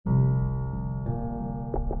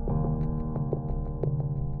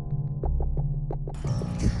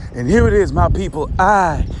And here it is, my people.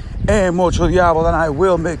 I am Mocho Diablo, and I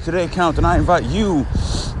will make today count. And I invite you,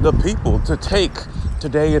 the people, to take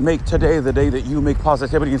today and make today the day that you make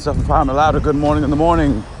positivity and self-empowerment louder. Good morning in the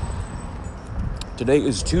morning. Today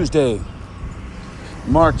is Tuesday,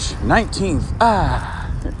 March 19th.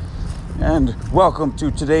 And welcome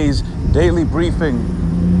to today's daily briefing.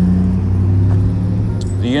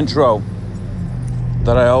 The intro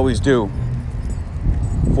that I always do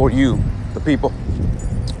for you, the people,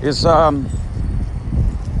 is here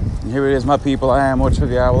it is, my people. I am Mocho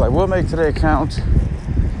the Owl. I will make today count.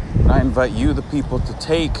 And I invite you, the people, to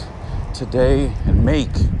take today and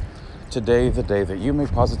make today the day that you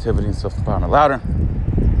make positivity and self-empowerment louder.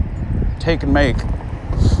 Take and make.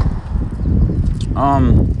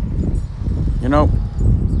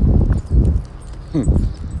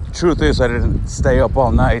 Truth is, I didn't stay up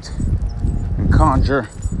all night and conjure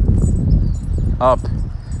up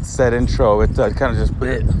said intro. It kind of just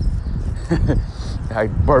bit. I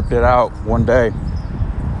burped it out one day.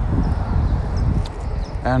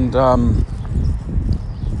 And I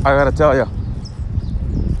gotta tell you,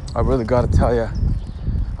 I really gotta tell you,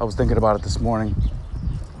 I was thinking about it this morning.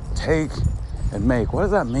 Take and make. What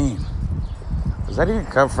does that mean? Does that even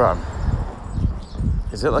come from?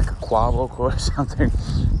 Is it like a quavo or something?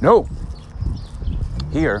 No.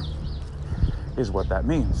 Here is what that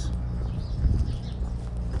means.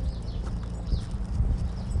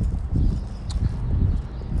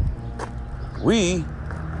 We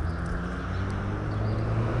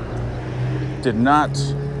did not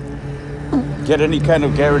get any kind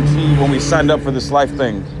of guarantee when we signed up for this life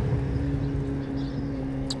thing.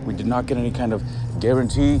 We did not get any kind of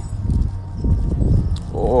guarantee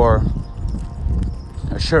or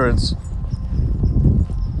assurance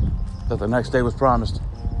that the next day was promised,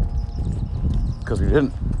 because we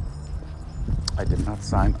didn't. I did not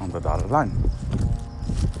sign on the dotted line.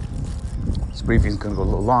 This briefing is going to go a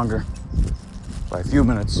little longer by a few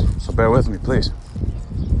minutes, so bear with me, please.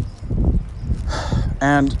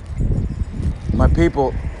 And my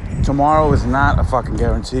people, tomorrow is not a fucking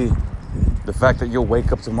guarantee. The fact that you'll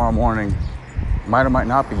wake up tomorrow morning might or might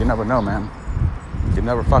not be. You never know, man. You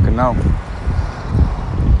never fucking know.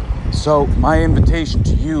 So my invitation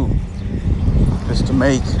to you is to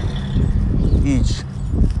make each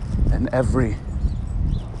and every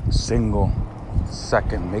single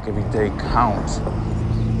second, make every day count.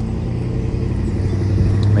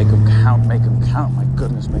 Make them count, make them count. My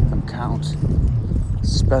goodness, make them count.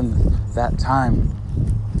 Spend that time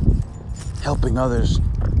helping others,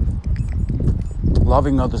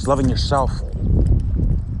 loving yourself,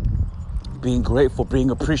 being grateful, being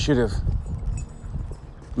appreciative,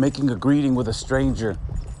 making a greeting with a stranger.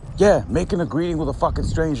 Yeah, making a greeting with a fucking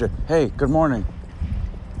stranger. Hey, good morning.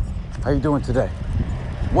 How you doing today?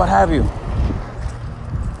 What have you?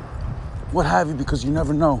 What have you? Because you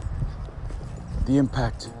never know the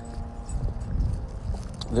impact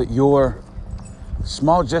that your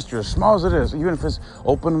small gesture, as small as it is, even if it's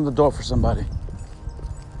opening the door for somebody,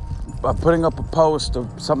 by putting up a post of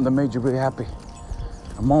something that made you really happy,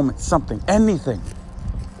 a moment, something, anything.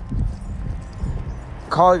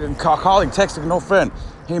 Calling, texting an old friend.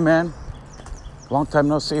 Hey man, long time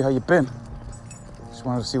no see, how you been? Just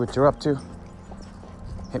wanted to see what you're up to.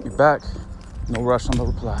 Hit me back, no rush on the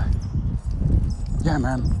reply. Yeah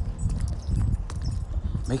man,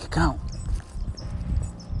 make it count.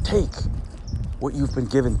 Take what you've been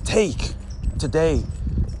given. Take today.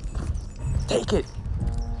 Take it.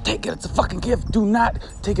 Take it. It's a fucking gift. Do not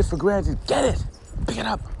take it for granted. Get it. Pick it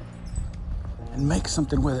up. And make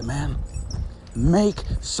something with it, man. Make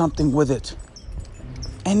something with it.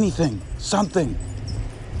 Anything. Something.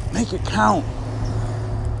 Make it count.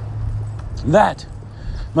 That,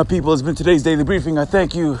 my people, has been today's daily briefing. I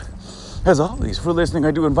thank you, as always, for listening.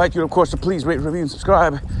 I do invite you, of course, to please rate, review, and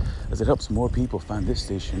subscribe, as it helps more people find this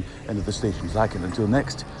station and other stations like it. Until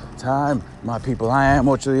next time, my people, I am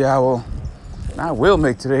Mocho the Owl, and I will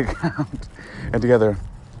make today count. And together,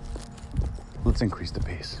 let's increase the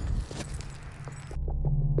pace.